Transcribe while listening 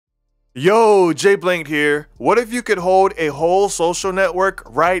Yo, JBlanked here. What if you could hold a whole social network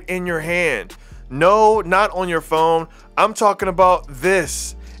right in your hand? No, not on your phone. I'm talking about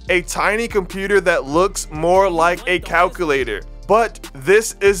this. A tiny computer that looks more like a calculator. But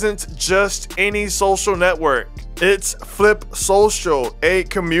this isn't just any social network. It's Flip Social, a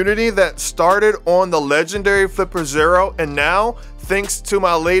community that started on the legendary Flipper Zero and now, thanks to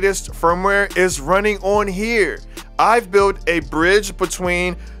my latest firmware, is running on here. I've built a bridge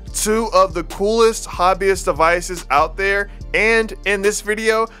between two of the coolest hobbyist devices out there, and in this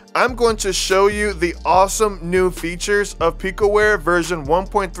video I'm going to show you the awesome new features of PicoWare version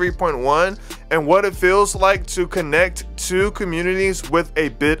 1.3.1 and what it feels like to connect two communities with a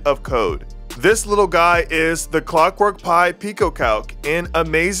bit of code. This little guy is the Clockwork Pi PicoCalc, an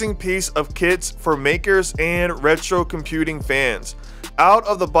amazing piece of kits for makers and retro computing fans. Out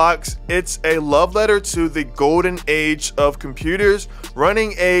of the box, it's a love letter to the golden age of computers,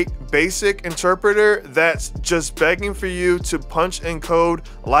 running a basic interpreter that's just begging for you to punch in code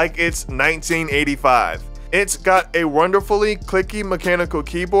like it's 1985. It's got a wonderfully clicky mechanical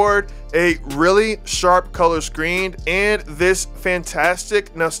keyboard, a really sharp color screen, and this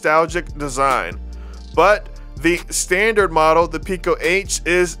fantastic nostalgic design. But the standard model, the Pico H,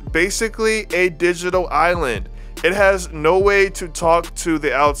 is basically a digital island. It has no way to talk to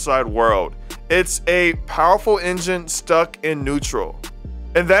the outside world. It's a powerful engine stuck in neutral.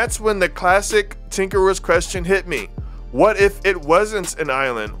 And that's when the classic tinkerer's question hit me. What if it wasn't an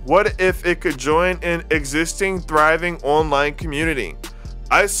island? What if it could join an existing thriving online community?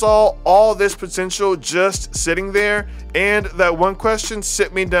 I saw all this potential just sitting there, and that one question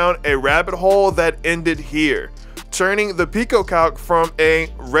sent me down a rabbit hole that ended here, turning the PicoCalc from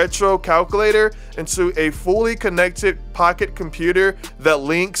a retro calculator into a fully connected pocket computer that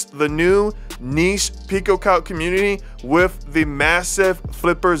links the new niche PicoCalc community with the massive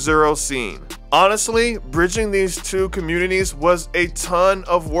Flipper Zero scene. Honestly, bridging these two communities was a ton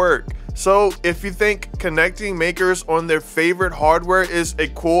of work. So if you think connecting makers on their favorite hardware is a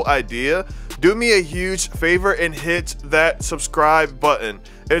cool idea, do me a huge favor and hit that subscribe button.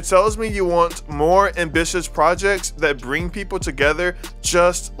 It tells me you want more ambitious projects that bring people together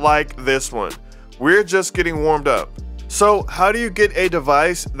just like this one. We're just getting warmed up. So how do you get a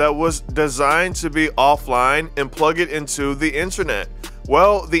device that was designed to be offline and plug it into the internet?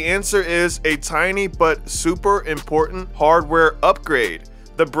 Well, the answer is a tiny but super important hardware upgrade.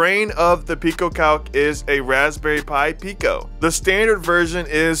 The brain of the PicoCalc is a Raspberry Pi Pico. The standard version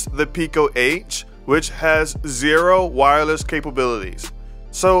is the Pico H, which has 0 wireless capabilities.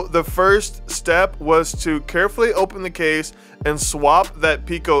 So the first step was to carefully open the case and swap that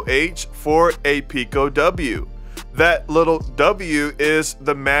Pico H for a Pico W. That little W is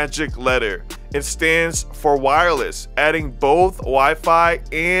the magic letter. It stands for wireless, adding both Wi-Fi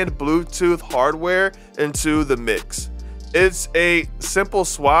and Bluetooth hardware into the mix. It's a simple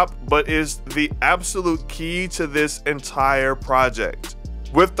swap, but is the absolute key to this entire project.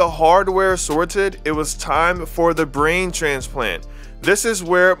 With the hardware sorted, it was time for the brain transplant. This is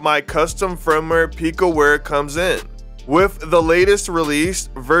where my custom firmware PicoWare comes in. With the latest release,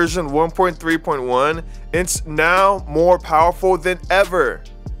 version 1.3.1, it's now more powerful than ever.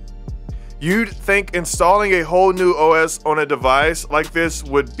 You'd think installing a whole new OS on a device like this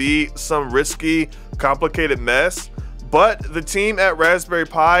would be some risky, complicated mess, but the team at Raspberry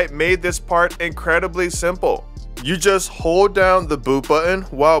Pi made this part incredibly simple. You just hold down the boot button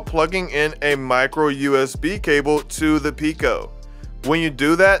while plugging in a micro USB cable to the Pico. When you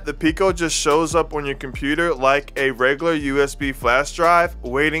do that, the Pico just shows up on your computer like a regular USB flash drive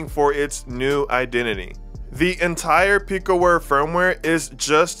waiting for its new identity. The entire PicoWare firmware is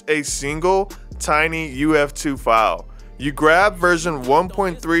just a single tiny UF2 file. You grab version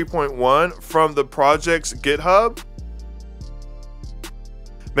 1.3.1 from the project's GitHub.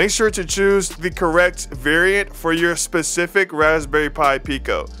 Make sure to choose the correct variant for your specific Raspberry Pi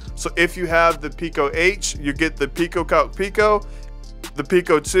Pico. So if you have the Pico H, you get the PicoCalc Pico, the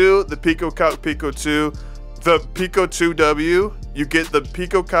Pico 2, the PicoCalc Pico 2, the Pico 2W, you get the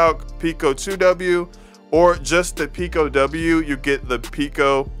PicoCalc Pico 2W, or just the Pico W, you get the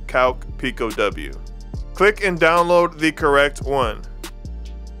PicoCalc Pico W. Click and download the correct one.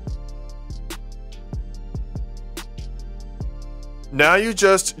 Now you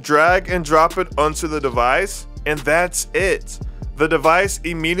just drag and drop it onto the device, and that's it. The device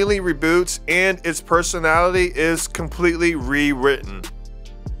immediately reboots and its personality is completely rewritten.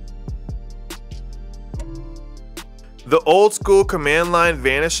 The old school command line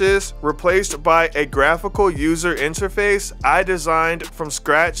vanishes, replaced by a graphical user interface I designed from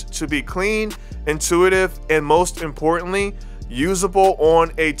scratch to be clean, intuitive, and most importantly, usable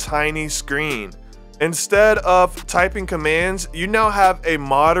on a tiny screen. Instead of typing commands, you now have a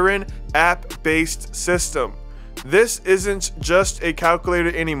modern app-based system. This isn't just a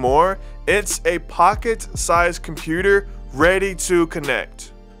calculator anymore, it's a pocket-sized computer ready to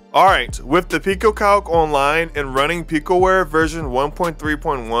connect. Alright, with the PicoCalc online and running PicoWare version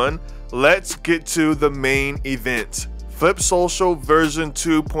 1.3.1, let's get to the main event, Flip Social version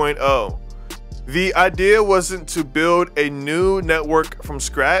 2.0. The idea wasn't to build a new network from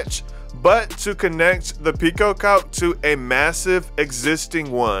scratch, but to connect the PicoCalc to a massive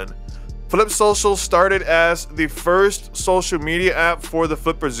existing one. Flip Social started as the first social media app for the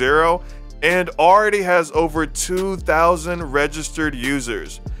Flipper Zero and already has over 2,000 registered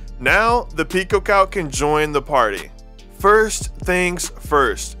users. Now the PicoCalc can join the party. First things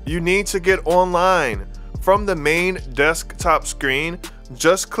first, you need to get online. From the main desktop screen,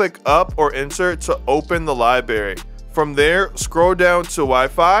 just click up or enter to open the library. From there, scroll down to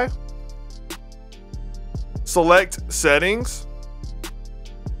Wi-Fi, select settings,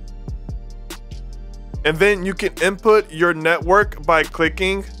 and then you can input your network by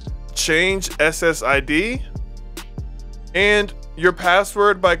clicking change SSID and your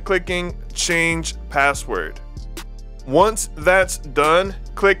password by clicking change password. Once that's done,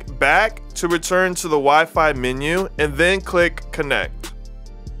 click back to return to the Wi-Fi menu and then click connect.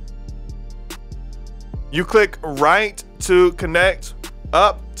 You click right to connect,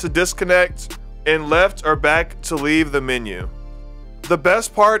 up to disconnect, and left or back to leave the menu. The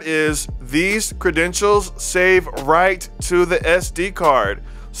best part is these credentials save right to the SD card,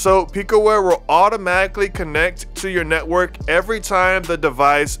 so PicoWare will automatically connect to your network every time the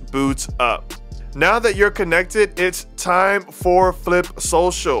device boots up. Now that you're connected, it's time for Flip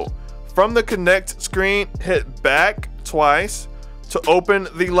Social. From the connect screen, hit back twice to open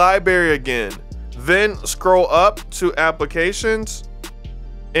the library again. Then scroll up to applications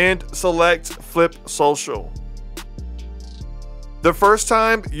and select Flip Social. The first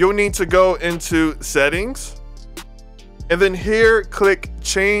time, you'll need to go into settings, and then here click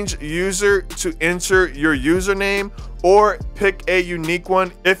change user to enter your username, or pick a unique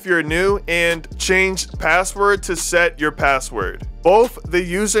one if you're new, and change password to set your password. Both the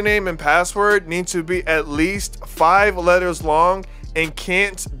username and password need to be at least 5 letters long and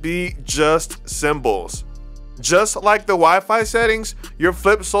can't be just symbols. Just like the Wi-Fi settings, your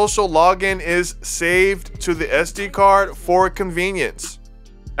Flip Social login is saved to the SD card for convenience.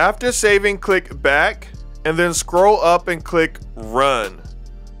 After saving, click back and then scroll up and click run.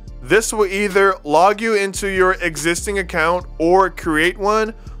 This will either log you into your existing account or create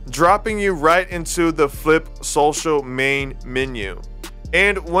one, dropping you right into the Flip Social main menu.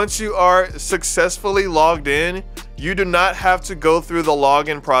 And once you are successfully logged in, you do not have to go through the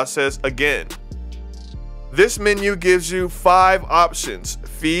login process again. This menu gives you 5 options: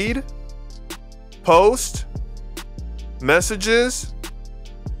 feed, post, messages,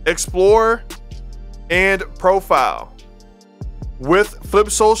 explore, and profile. With Flip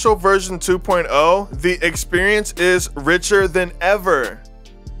Social version 2.0, the experience is richer than ever.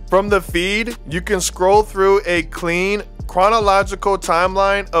 From the feed, you can scroll through a clean, chronological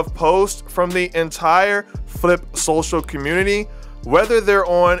timeline of posts from the entire Flip Social community, whether they're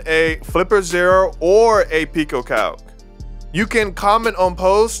on a Flipper Zero or a PicoCalc. You can comment on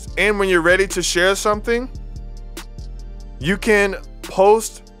posts, and when you're ready to share something, you can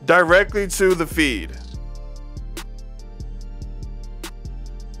post directly to the feed.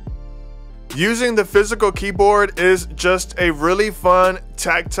 Using the physical keyboard is just a really fun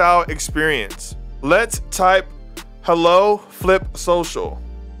tactile experience. Let's type hello Flip Social.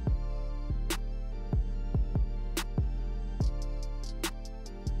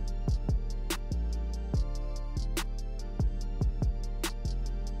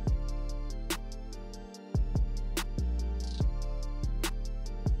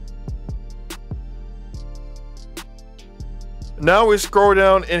 Now we scroll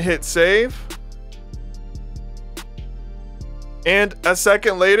down and hit save. And a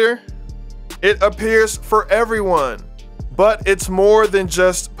second later, it appears for everyone. But it's more than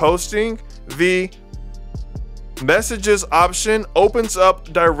just posting. The messages option opens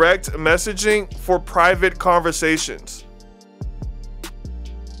up direct messaging for private conversations.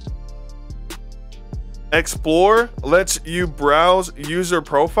 Explore lets you browse user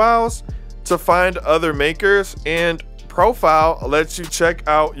profiles to find other makers, and Profile lets you check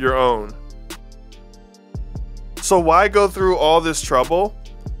out your own. So why go through all this trouble?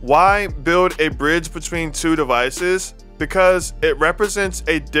 Why build a bridge between 2 devices? Because it represents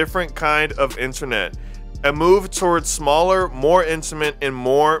a different kind of internet, a move towards smaller, more intimate, and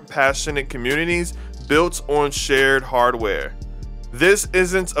more passionate communities built on shared hardware. This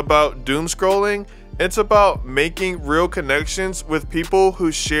isn't about doom scrolling, it's about making real connections with people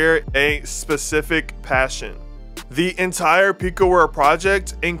who share a specific passion. The entire PicoWare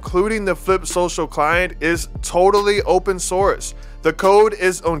project, including the Flip Social client, is totally open source. The code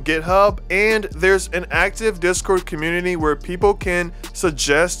is on GitHub, and there's an active Discord community where people can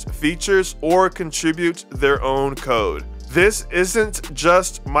suggest features or contribute their own code. This isn't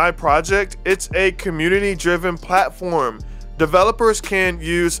just my project, it's a community-driven platform. Developers can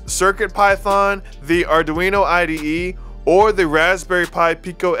use CircuitPython, the Arduino IDE, or the Raspberry Pi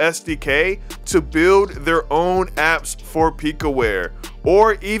Pico SDK to build their own apps for PicoWare,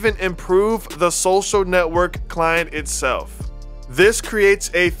 or even improve the social network client itself. This creates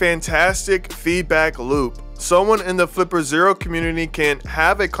a fantastic feedback loop. Someone in the Flipper Zero community can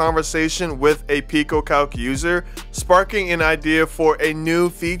have a conversation with a PicoCalc user, sparking an idea for a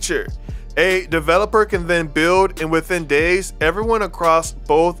new feature. A developer can then build, and within days, everyone across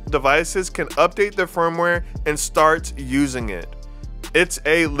both devices can update their firmware and start using it. It's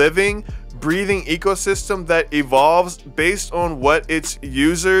a living, breathing ecosystem that evolves based on what its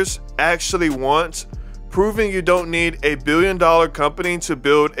users actually want, proving you don't need a billion-dollar company to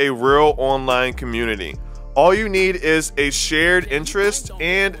build a real online community. All you need is a shared interest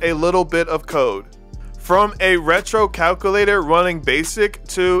and a little bit of code. From a retro calculator running BASIC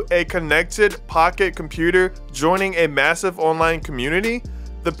to a connected pocket computer joining a massive online community,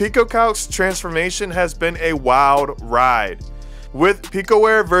 the PicoCalc's transformation has been a wild ride. With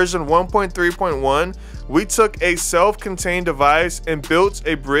PicoWare version 1.3.1, we took a self-contained device and built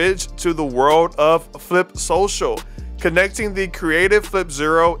a bridge to the world of Flip Social, connecting the creative Flip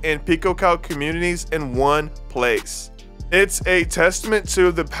Zero and PicoCalc communities in one place. It's a testament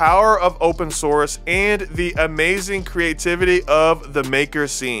to the power of open source and the amazing creativity of the maker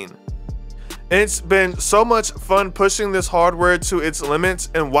scene. It's been so much fun pushing this hardware to its limits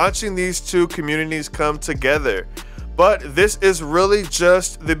and watching these two communities come together. But this is really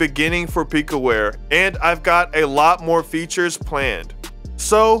just the beginning for PicoWare, and I've got a lot more features planned.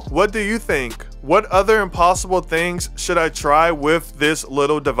 So what do you think? What other impossible things should I try with this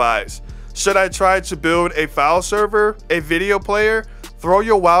little device? Should I try to build a file server, a video player? Throw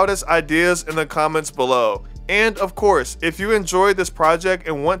your wildest ideas in the comments below. And of course, if you enjoyed this project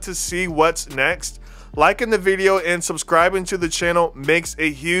and want to see what's next, liking the video and subscribing to the channel makes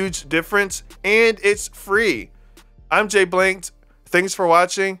a huge difference, and it's free. I'm JBlanked. Thanks for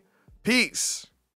watching. Peace.